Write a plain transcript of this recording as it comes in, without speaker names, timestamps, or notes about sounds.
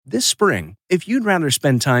This spring, if you'd rather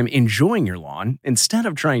spend time enjoying your lawn instead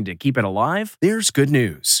of trying to keep it alive, there's good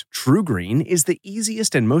news. TruGreen is the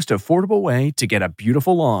easiest and most affordable way to get a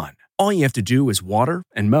beautiful lawn. All you have to do is water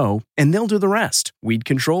and mow, and they'll do the rest. Weed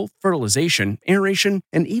control, fertilization, aeration,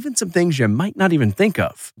 and even some things you might not even think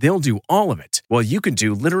of. They'll do all of it, while you can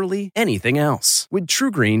do literally anything else. With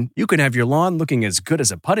TruGreen, you can have your lawn looking as good as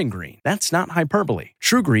a putting green. That's not hyperbole.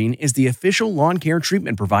 TruGreen is the official lawn care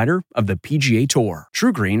treatment provider of the PGA Tour.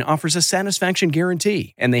 TruGreen offers a satisfaction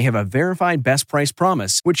guarantee, and they have a verified best price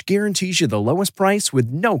promise, which guarantees you the lowest price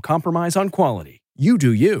with no compromise on quality. You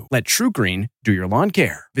do you. Let TruGreen do your lawn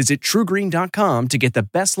care. Visit TruGreen.com to get the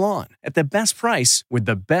best lawn at the best price with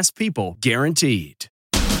the best people guaranteed.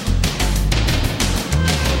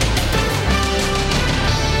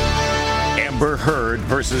 Amber Heard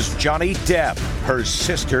versus Johnny Depp. Her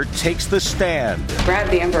sister takes the stand.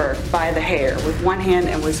 Grabbed Amber by the hair with one hand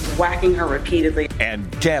and was whacking her repeatedly.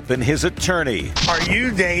 And Depp and his attorney. Are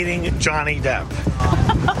you dating Johnny Depp?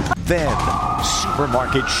 Then,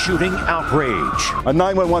 supermarket shooting outrage. A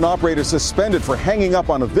 911 operator suspended for hanging up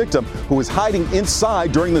on a victim who was hiding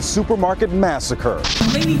inside during the supermarket massacre.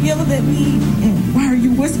 The lady yelled at me, and why are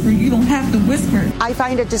you whispering? You don't have to whisper. I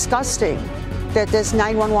find it disgusting that this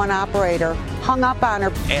 911 operator hung up on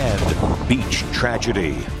her. And beach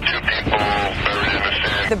tragedy.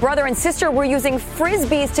 The brother and sister were using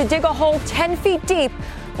frisbees to dig a hole 10 feet deep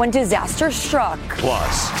when disaster struck.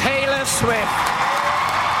 Plus, Taylor Swift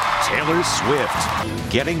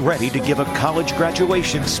getting ready to give a college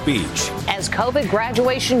graduation speech. As COVID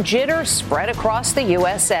graduation jitters spread across the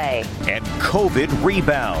USA. And COVID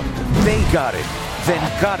rebound. They got it,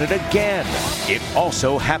 then got it again. It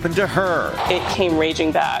also happened to her. It came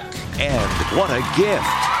raging back. And what a gift.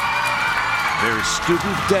 Their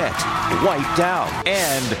student debt wiped out.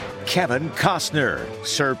 And Kevin Costner,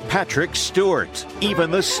 Sir Patrick Stewart.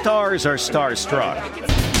 Even the stars are starstruck.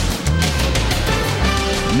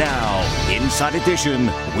 Now, Inside Edition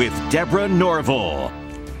with Deborah Norville.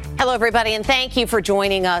 Hello, everybody, and thank you for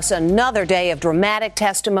joining us. Another day of dramatic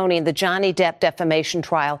testimony in the Johnny Depp defamation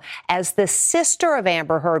trial as the sister of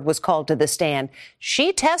Amber Heard was called to the stand.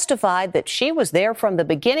 She testified that she was there from the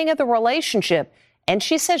beginning of the relationship, and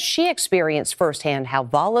she says she experienced firsthand how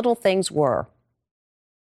volatile things were.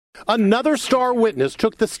 Another star witness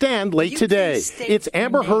took the stand late today. It's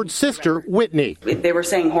Amber Heard's sister, Whitney. They were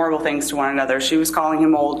saying horrible things to one another. She was calling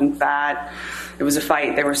him old and fat. It was a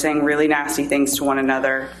fight. They were saying really nasty things to one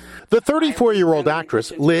another. The 34-year-old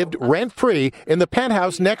actress lived rent-free in the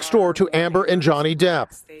penthouse next door to Amber and Johnny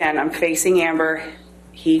Depp. And I'm facing Amber.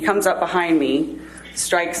 He comes up behind me,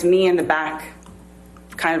 strikes me in the back,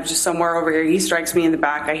 kind of just somewhere over here. He strikes me in the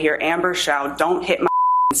back. I hear Amber shout, "Don't hit my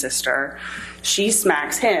sister." She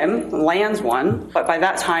smacks him, lands one, but by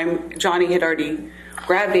that time, Johnny had already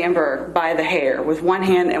grabbed Amber by the hair with one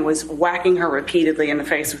hand and was whacking her repeatedly in the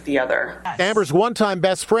face with the other. Amber's one-time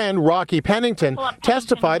best friend, Rocky Pennington,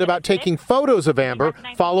 testified about taking photos of Amber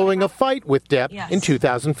following a fight with Depp in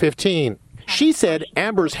 2015. She said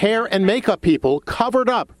Amber's hair and makeup people covered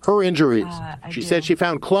up her injuries. She said she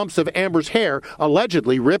found clumps of Amber's hair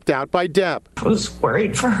allegedly ripped out by Depp. I was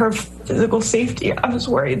worried for her physical safety. I was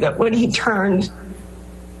worried that when he turned,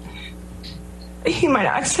 he might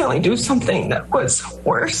accidentally do something that was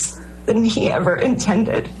worse than he ever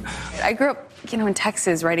intended. I grew up, in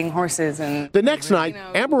Texas riding horses. And the next night,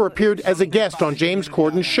 Amber appeared as a guest on James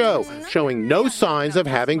Corden's show, showing no signs of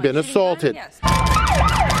having been assaulted.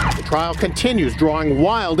 The trial continues, drawing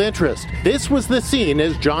wild interest. This was the scene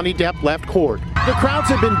as Johnny Depp left court. The crowds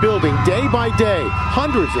have been building day by day,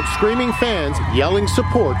 hundreds of screaming fans yelling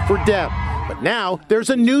support for Depp. But now there's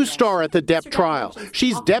a new star at the Depp trial.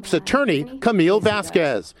 She's Depp's attorney, Camille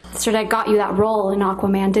Vasquez. Mr. Depp got you that role in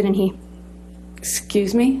Aquaman, didn't he?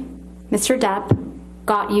 Excuse me? Mr. Depp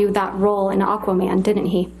got you that role in Aquaman, didn't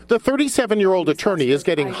he? The 37-year-old attorney is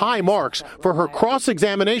getting high marks for her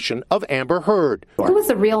cross-examination of Amber Heard. Who was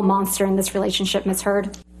the real monster in this relationship, Ms.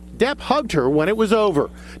 Heard? Depp hugged her when it was over.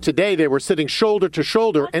 Today they were sitting shoulder to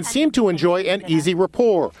shoulder and seemed to enjoy an easy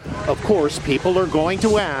rapport. Of course, people are going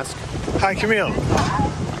to ask. Hi, Camille.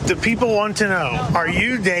 The people want to know, are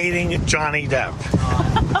you dating Johnny Depp?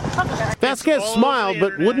 Vasquez smiled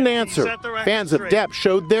but wouldn't answer. Fans of Depp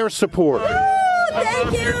showed their support.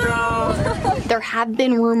 Thank you. There have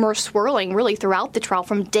been rumors swirling really throughout the trial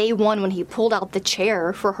from day one when he pulled out the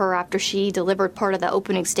chair for her after she delivered part of the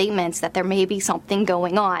opening statements that there may be something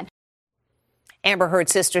going on. Amber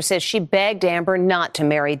Heard's sister says she begged Amber not to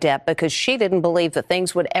marry Depp because she didn't believe that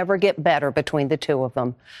things would ever get better between the two of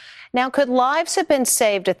them. Now, could lives have been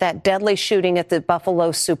saved at that deadly shooting at the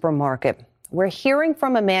Buffalo supermarket? We're hearing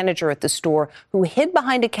from a manager at the store who hid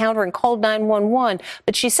behind a counter and called 911,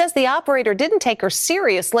 but she says the operator didn't take her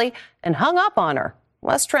seriously and hung up on her.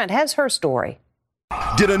 Les Trent has her story.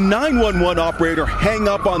 Did a 911 operator hang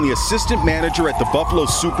up on the assistant manager at the Buffalo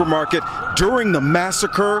supermarket during the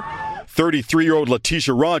massacre? 33-year-old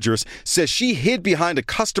Letitia Rogers says she hid behind a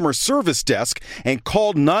customer service desk and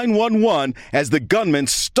called 911 as the gunman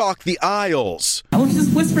stalked the aisles. I was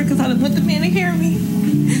just whispering because I didn't want the man to hear me.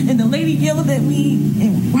 And the lady yelled at me,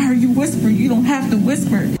 and why are you whispering? You don't have to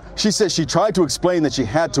whisper. She says she tried to explain that she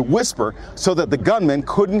had to whisper so that the gunman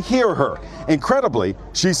couldn't hear her. Incredibly,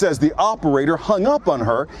 she says the operator hung up on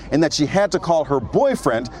her and that she had to call her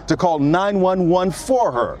boyfriend to call 911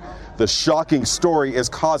 for her. The shocking story is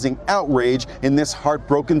causing outrage in this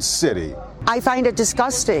heartbroken city. I find it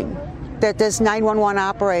disgusting that this 911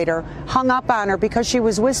 operator hung up on her because she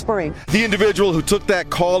was whispering. The individual who took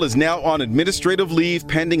that call is now on administrative leave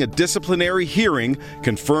pending a disciplinary hearing,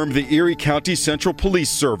 confirmed the Erie County Central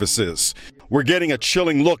Police Services. We're getting a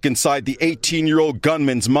chilling look inside the 18-year-old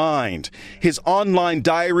gunman's mind. His online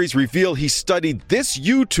diaries reveal he studied this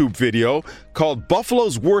YouTube video called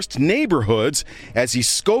Buffalo's Worst Neighborhoods as he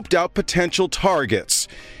scoped out potential targets.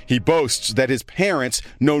 He boasts that his parents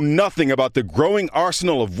know nothing about the growing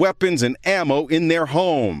arsenal of weapons and ammo in their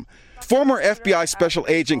home. Former FBI Special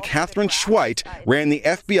Agent Catherine Schweit ran the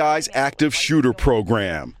FBI's active shooter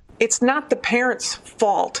program. It's not the parents'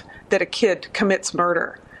 fault that a kid commits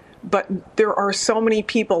murder, but there are so many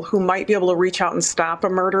people who might be able to reach out and stop a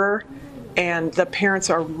murderer, and the parents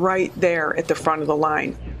are right there at the front of the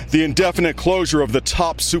line. The indefinite closure of the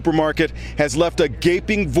Tops supermarket has left a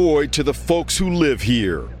gaping void to the folks who live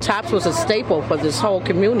here. Tops was a staple for this whole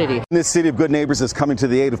community. This city of good neighbors is coming to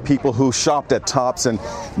the aid of people who shopped at Tops and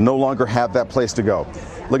no longer have that place to go.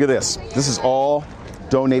 Look at this. This is all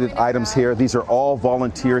donated items here. These are all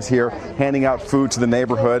volunteers here handing out food to the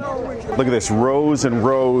neighborhood. Look at this, rows and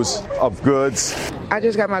rows of goods. I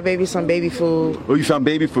just got my baby some baby food. Oh, you found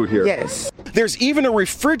baby food here? Yes. There's even a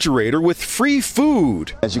refrigerator with free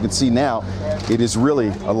food. As you can see now, it is really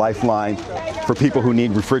a lifeline for people who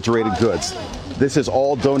need refrigerated goods. This is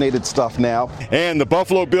all donated stuff now. And the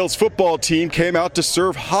Buffalo Bills football team came out to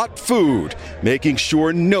serve hot food, making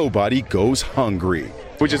sure nobody goes hungry.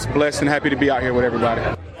 We're just blessed and happy to be out here with everybody.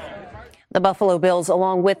 The Buffalo Bills,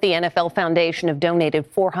 along with the NFL Foundation, have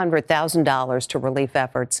donated $400,000 to relief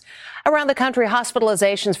efforts. Around the country,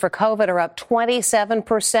 hospitalizations for COVID are up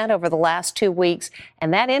 27% over the last 2 weeks,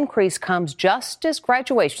 and that increase comes just as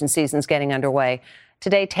graduation season's getting underway.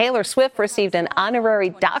 Today, Taylor Swift received an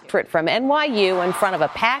honorary doctorate from NYU in front of a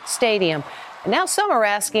packed stadium. And now some are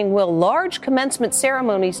asking, will large commencement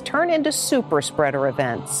ceremonies turn into super spreader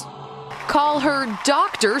events? Call her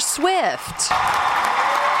Dr. Swift.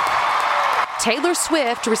 Taylor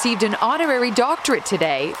Swift received an honorary doctorate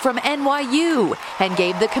today from NYU and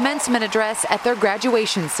gave the commencement address at their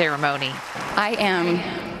graduation ceremony. I am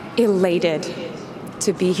elated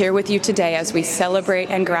to be here with you today as we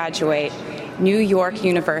celebrate and graduate New York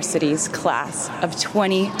University's class of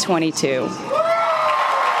 2022.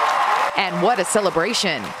 And what a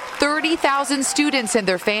celebration. 30,000 students and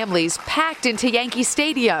their families packed into Yankee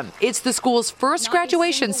Stadium. It's the school's first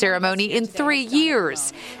graduation ceremony in 3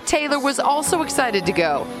 years. Taylor was also excited to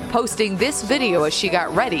go, posting this video as she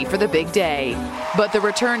got ready for the big day. But the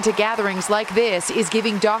return to gatherings like this is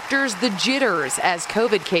giving doctors the jitters as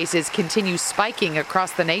COVID cases continue spiking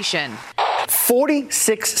across the nation.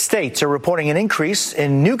 46 states are reporting an increase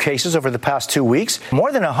in new cases over the past 2 weeks.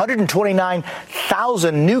 More than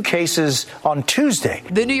 129,000 new cases on Tuesday.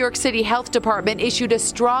 The New York City Health Department issued a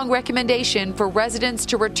strong recommendation for residents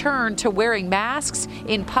to return to wearing masks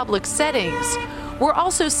in public settings. We're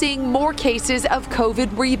also seeing more cases of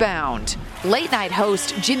COVID rebound. Late night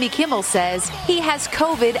host Jimmy Kimmel says he has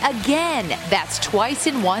COVID again. That's twice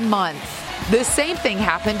in 1 month. The same thing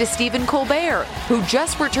happened to Stephen Colbert, who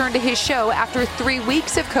just returned to his show after 3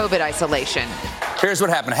 weeks of COVID isolation. Here's what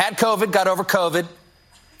happened. Had COVID, got over COVID.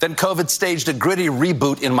 Then COVID staged a gritty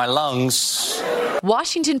reboot in my lungs.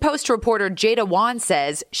 Washington Post reporter Jada Wan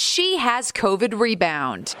says she has COVID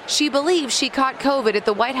rebound. She believes she caught COVID at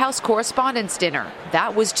the White House Correspondents' Dinner.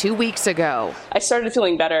 That was 2 weeks ago. I started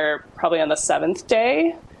feeling better probably on the 7th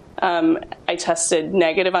day. I tested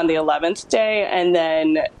negative on the 11th day, and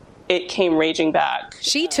then it came raging back.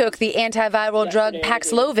 She took the antiviral drug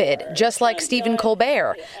Paxlovid, just like Stephen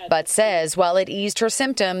Colbert, but says while it eased her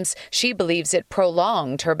symptoms, she believes it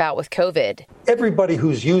prolonged her bout with COVID. Everybody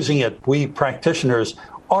who's using it, we practitioners,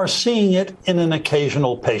 are seeing it in an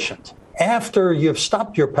occasional patient. After you've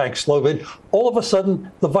stopped your Paxlovid, all of a sudden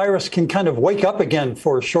the virus can kind of wake up again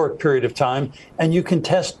for a short period of time, and you can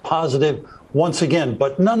test positive once again.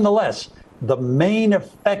 But nonetheless, the main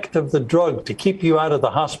effect of the drug to keep you out of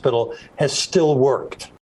the hospital has still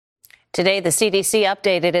worked. Today, the CDC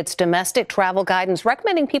updated its domestic travel guidance,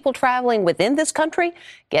 recommending people traveling within this country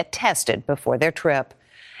get tested before their trip.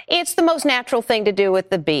 It's the most natural thing to do at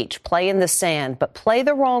the beach, play in the sand, but play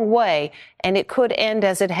the wrong way, and it could end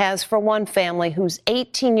as it has for one family whose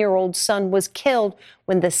 18-year-old son was killed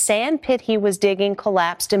when the sand pit he was digging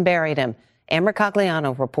collapsed and buried him. Amber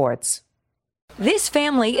Cagliano reports. This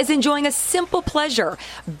family is enjoying a simple pleasure,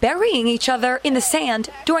 burying each other in the sand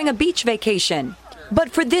during a beach vacation. But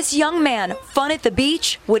for this young man, fun at the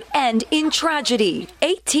beach would end in tragedy.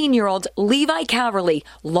 18-year-old Levi Caverly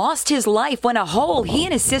lost his life when a hole he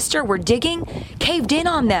and his sister were digging caved in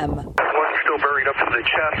on them. One's still buried up to the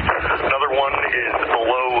chest. Another one is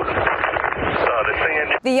below the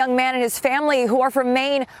sand. The young man and his family, who are from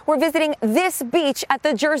Maine, were visiting this beach at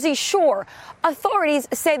the Jersey Shore. Authorities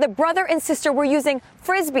say the brother and sister were using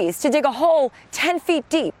frisbees to dig a hole 10 feet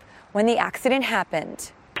deep when the accident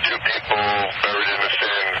happened.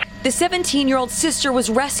 The 17-year-old sister was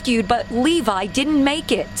rescued, but Levi didn't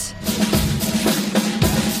make it.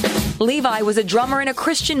 Levi was a drummer in a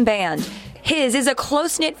Christian band. His is a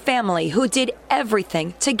close-knit family who did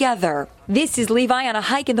everything together. This is Levi on a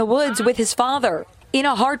hike in the woods with his father. In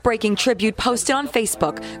a heartbreaking tribute posted on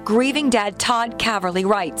Facebook, grieving dad Todd Caverly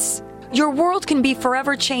writes, "Your world can be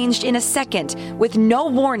forever changed in a second with no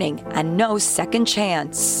warning and no second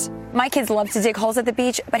chance." My kids love to dig holes at the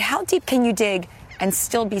beach, but how deep can you dig and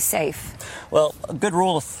still be safe? Well, a good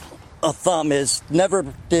rule of thumb is never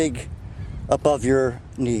dig above your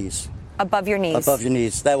knees. Above your knees? Above your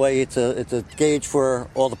knees. That way it's a gauge for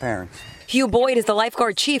all the parents. Hugh Boyd is the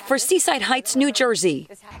lifeguard chief for Seaside Heights, New Jersey.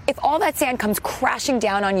 If all that sand comes crashing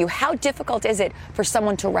down on you, how difficult is it for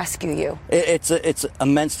someone to rescue you? It's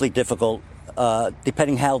immensely difficult,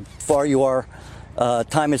 depending how far you are.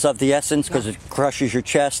 Time is of the essence because it crushes your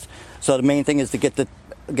chest. So the main thing is to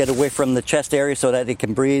get away from the chest area so that it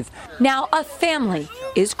can breathe. Now a family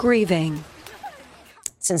is grieving.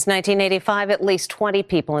 Since 1985, at least 20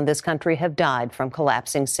 people in this country have died from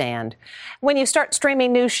collapsing sand. When you start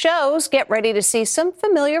streaming new shows, get ready to see some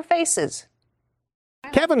familiar faces.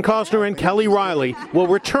 Kevin Costner and Kelly Riley will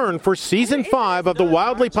return for season 5 of the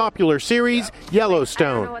wildly popular series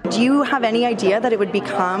Yellowstone. Do you have any idea that it would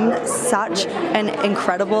become such an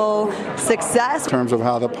incredible success? In terms of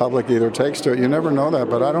how the public either takes to it, you never know that,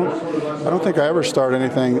 but I don't think I ever start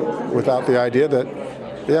anything without the idea that,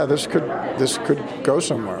 yeah, this could go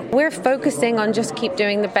somewhere. We're focusing on just keep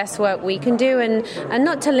doing the best work we can do and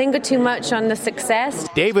not to linger too much on the success.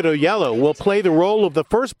 David Oyelowo will play the role of the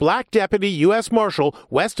first black deputy U.S. Marshal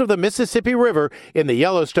west of the Mississippi River in the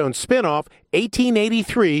Yellowstone spinoff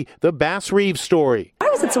 1883, The Bass Reeves Story. Why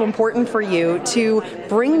was it so important for you to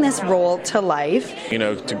bring this role to life? You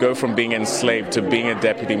know, to go from being enslaved to being a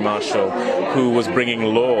deputy marshal who was bringing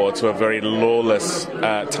law to a very lawless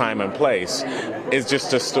time and place is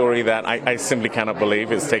just a story that I simply cannot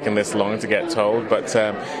believe it's taken this long to get told. But,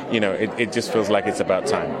 it just feels like it's about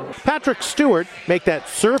time. Patrick Stewart, make that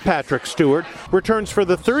Sir Patrick Stewart, returns for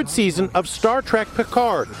the 3rd season of Star Trek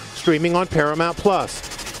Picard, streaming on Paramount+.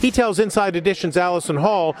 He tells Inside Edition's Allison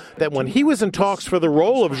Hall that when he was in talks for the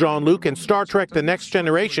role of Jean-Luc in Star Trek The Next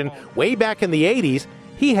Generation way back in the 80s,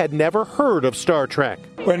 he had never heard of Star Trek.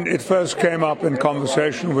 When it first came up in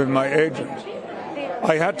conversation with my agent,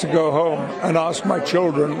 I had to go home and ask my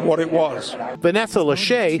children what it was. Vanessa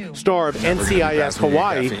Lachey, star of NCIS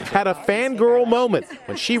Hawaii, had a fangirl moment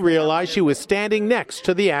when she realized she was standing next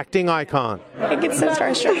to the acting icon. I get so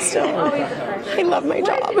starstruck still. I love my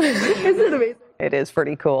job. Isn't it amazing? It is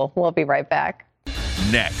pretty cool. We'll be right back.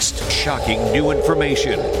 Next, shocking new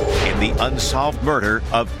information in the unsolved murder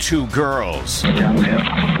of 2 girls.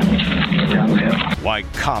 Why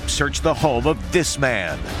cops search the home of this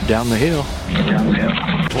man. Down the hill.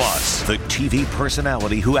 Plus, the TV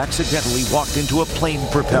personality who accidentally walked into a plane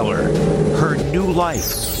propeller. Her new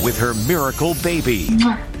life with her miracle baby.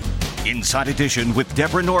 Inside Edition with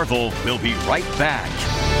Deborah Norville will be right back.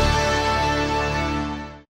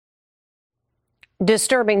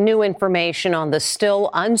 Disturbing new information on the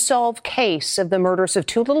still unsolved case of the murders of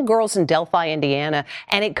 2 little girls in Delphi, Indiana.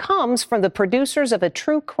 And it comes from the producers of a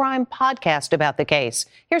true crime podcast about the case.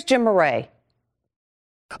 Here's Jim Murray.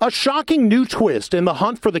 A shocking new twist in the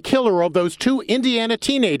hunt for the killer of those two Indiana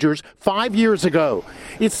teenagers 5 years ago.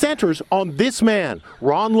 It centers on this man,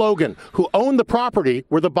 Ron Logan, who owned the property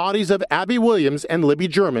where the bodies of Abby Williams and Libby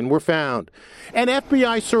German were found. An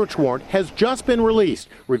FBI search warrant has just been released,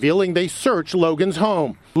 revealing they searched Logan's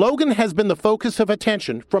home. Logan has been the focus of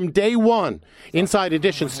attention from day one. Inside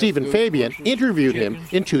Edition's Stephen Fabian interviewed him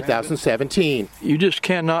in 2017. You just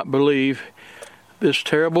cannot believe this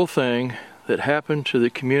terrible thing that happened to the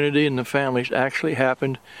community and the families actually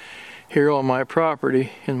happened here on my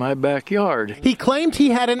property in my backyard. He claimed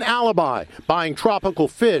he had an alibi, buying tropical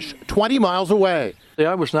fish 20 miles away.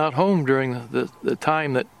 I was not home during the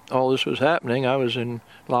time that all this was happening. I was in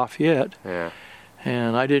Lafayette. Yeah.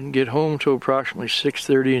 And I didn't get home till approximately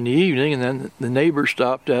 6:30 in the evening, and then the neighbor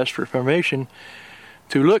stopped to ask for permission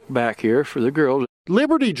to look back here for the girls.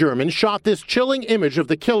 Liberty German shot this chilling image of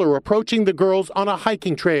the killer approaching the girls on a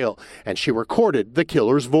hiking trail, and she recorded the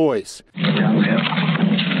killer's voice.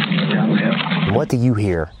 What do you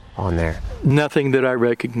hear on there? Nothing that I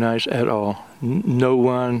recognize at all. No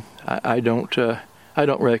one. I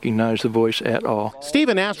don't recognize the voice at all.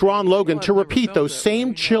 Stephen asked Ron Logan to repeat those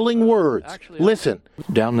same chilling words. Listen.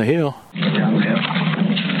 Down the hill.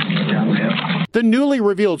 The newly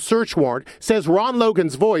revealed search warrant says Ron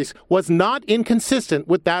Logan's voice was not inconsistent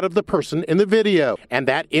with that of the person in the video. And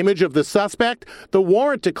that image of the suspect, the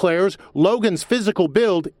warrant declares Logan's physical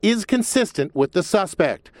build is consistent with the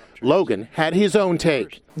suspect. Logan had his own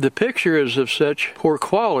take. The picture is of such poor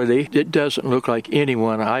quality, it doesn't look like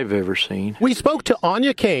anyone I've ever seen. We spoke to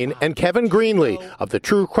Anya Kane and Kevin Greenlee of the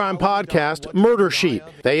true crime podcast Murder Sheet.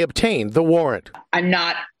 They obtained the warrant. I'm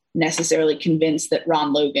not necessarily convinced that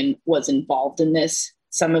Ron Logan was involved in this.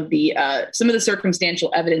 Some of the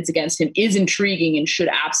circumstantial evidence against him is intriguing and should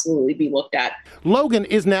absolutely be looked at. Logan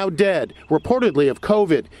is now dead, reportedly of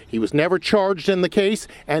COVID. He was never charged in the case,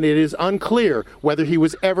 and it is unclear whether he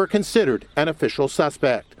was ever considered an official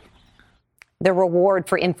suspect. The reward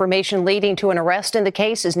for information leading to an arrest in the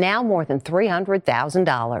case is now more than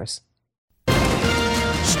 $300,000.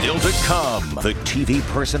 Still to come, the TV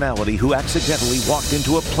personality who accidentally walked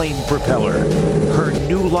into a plane propeller. Her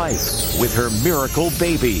new life with her miracle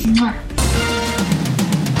baby.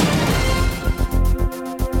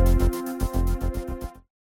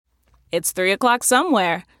 It's 3 o'clock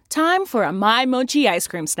somewhere. Time for a My Mochi ice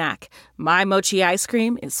cream snack. My Mochi ice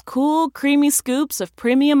cream is cool, creamy scoops of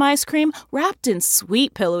premium ice cream wrapped in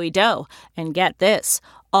sweet, pillowy dough. And get this,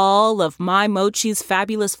 all of My Mochi's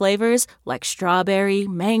fabulous flavors, like strawberry,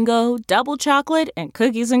 mango, double chocolate, and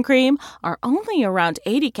cookies and cream, are only around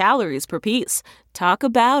 80 calories per piece. Talk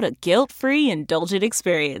about a guilt-free, indulgent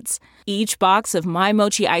experience. Each box of My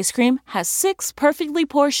Mochi ice cream has 6 perfectly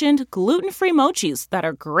portioned, gluten-free mochis that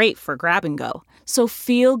are great for grab and go. So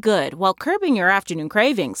feel good while curbing your afternoon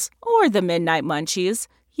cravings, or the midnight munchies.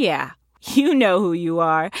 Yeah, you know who you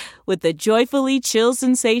are, with the joyfully chill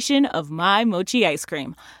sensation of My Mochi ice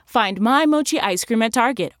cream. Find My Mochi ice cream at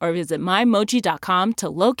Target or visit MyMochi.com to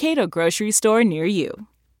locate a grocery store near you.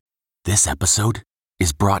 This episode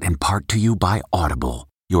is brought in part to you by Audible,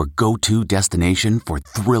 your go-to destination for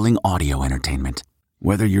thrilling audio entertainment.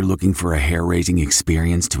 Whether you're looking for a hair-raising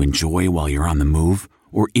experience to enjoy while you're on the move,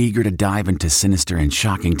 or eager to dive into sinister and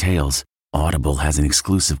shocking tales, Audible has an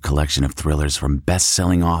exclusive collection of thrillers from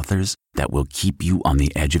best-selling authors that will keep you on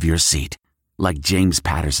the edge of your seat. Like James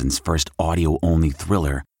Patterson's first audio-only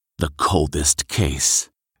thriller, The Coldest Case.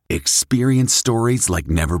 Experience stories like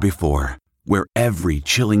never before, where every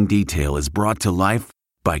chilling detail is brought to life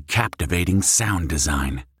by captivating sound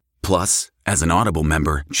design. Plus, as an Audible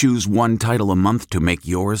member, choose one title a month to make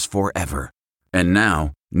yours forever. And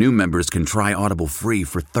now, new members can try Audible free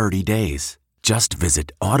for 30 days. Just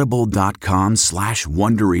visit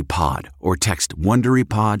audible.com/WonderyPod or text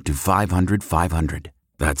WonderyPod to 500-500.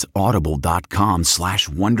 That's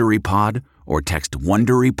audible.com/WonderyPod or text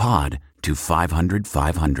WonderyPod to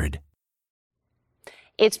 500-500.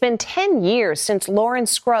 It's been 10 years since Lauren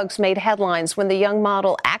Scruggs made headlines when the young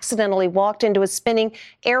model accidentally walked into a spinning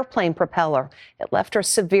airplane propeller. It left her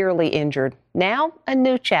severely injured. Now, a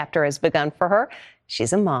new chapter has begun for her.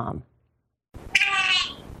 She's a mom.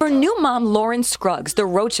 For new mom Lauren Scruggs, the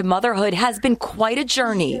road to motherhood has been quite a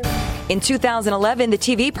journey. In 2011, the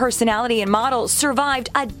TV personality and model survived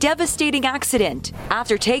a devastating accident.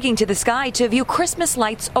 After taking to the sky to view Christmas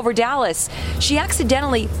lights over Dallas, she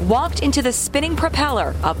accidentally walked into the spinning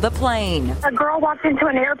propeller of the plane. A girl walked into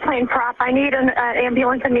an airplane prop. I need an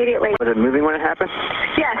ambulance immediately. Was it moving when it happened?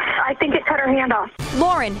 Yes, I think it cut her hand off.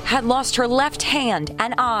 Lauren had lost her left hand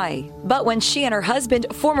and eye. But when she and her husband,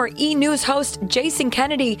 former E! News host Jason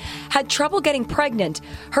Kennedy, had trouble getting pregnant,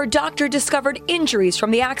 her doctor discovered injuries from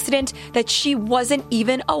the accident that she wasn't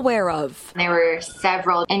even aware of. There were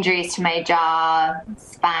several injuries to my jaw,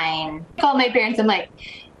 spine. I called my parents. I'm like,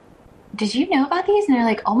 did you know about these? And they're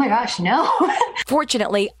like, oh my gosh, no.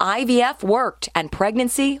 Fortunately, IVF worked and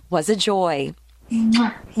pregnancy was a joy.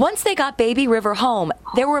 Once they got baby River home,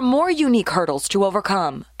 there were more unique hurdles to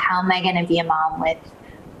overcome. How am I going to be a mom with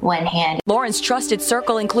one hand? Lauren's trusted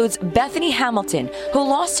circle includes Bethany Hamilton, who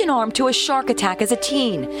lost an arm to a shark attack as a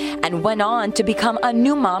teen and went on to become a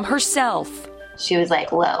new mom herself. She was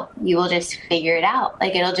like, Lo, you will just figure it out.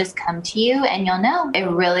 Like, it'll just come to you and you'll know. It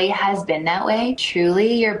really has been that way.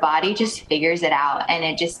 Truly, your body just figures it out and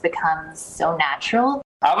it just becomes so natural.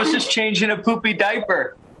 I was just changing a poopy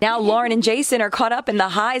diaper. Now Lauren and Jason are caught up in the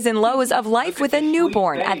highs and lows of life with a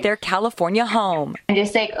newborn at their California home. I'm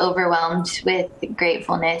just like overwhelmed with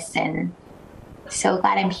gratefulness and so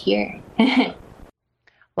glad I'm here.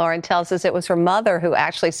 Lauren tells us it was her mother who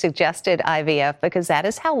actually suggested IVF because that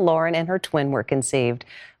is how Lauren and her twin were conceived.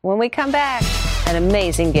 When we come back, an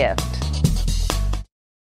amazing gift.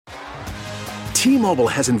 T-Mobile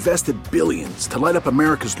has invested billions to light up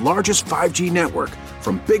America's largest 5G network,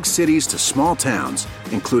 from big cities to small towns,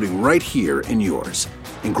 including right here in yours.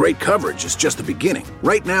 And great coverage is just the beginning.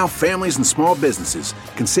 Right now, families and small businesses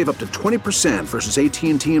can save up to 20% versus AT&T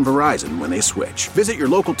and Verizon when they switch. Visit your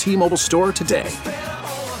local T-Mobile store today.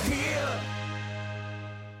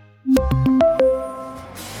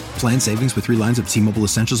 Plan savings with 3 lines of T-Mobile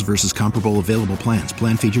Essentials versus comparable available plans.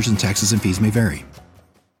 Plan features and taxes and fees may vary.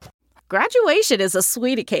 Graduation is a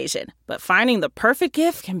sweet occasion, but finding the perfect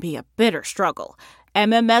gift can be a bitter struggle.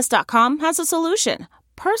 MMS.com has a solution.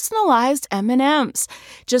 Personalized M&Ms.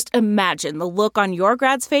 Just imagine the look on your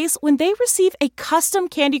grad's face when they receive a custom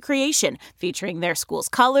candy creation featuring their school's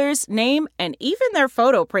colors, name, and even their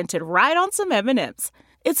photo printed right on some M&Ms.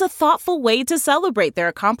 It's a thoughtful way to celebrate their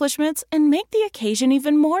accomplishments and make the occasion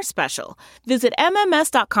even more special. Visit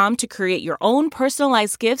MMS.com to create your own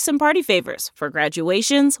personalized gifts and party favors for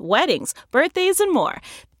graduations, weddings, birthdays, and more.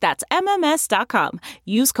 That's MMS.com.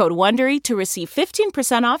 Use code WONDERY to receive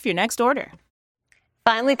 15% off your next order.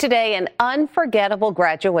 Finally today, an unforgettable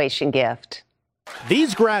graduation gift.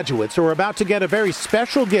 These graduates are about to get a very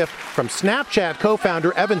special gift from Snapchat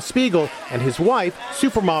co-founder Evan Spiegel and his wife,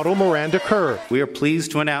 supermodel Miranda Kerr. We are pleased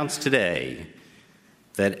to announce today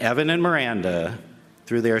that Evan and Miranda,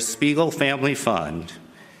 through their Spiegel Family Fund,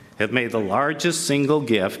 have made the largest single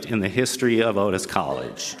gift in the history of Otis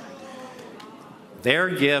College. Their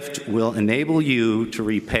gift will enable you to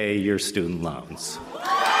repay your student loans.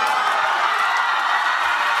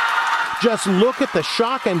 Just look at the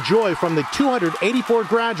shock and joy from the 284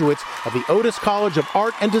 graduates of the Otis College of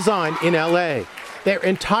Art and Design in L.A. Their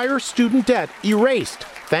entire student debt erased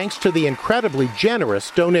thanks to the incredibly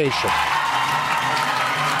generous donation.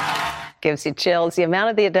 Gives you chills. The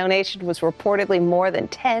amount of the donation was reportedly more than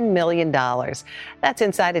 $10 million. That's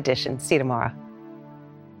Inside Edition. See you tomorrow.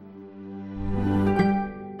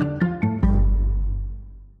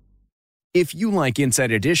 If you like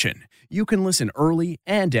Inside Edition, you can listen early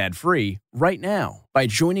and ad-free right now by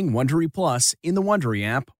joining Wondery Plus in the Wondery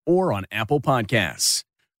app or on Apple Podcasts.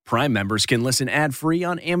 Prime members can listen ad-free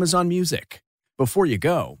on Amazon Music. Before you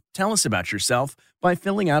go, tell us about yourself by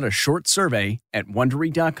filling out a short survey at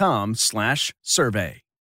Wondery.com/survey.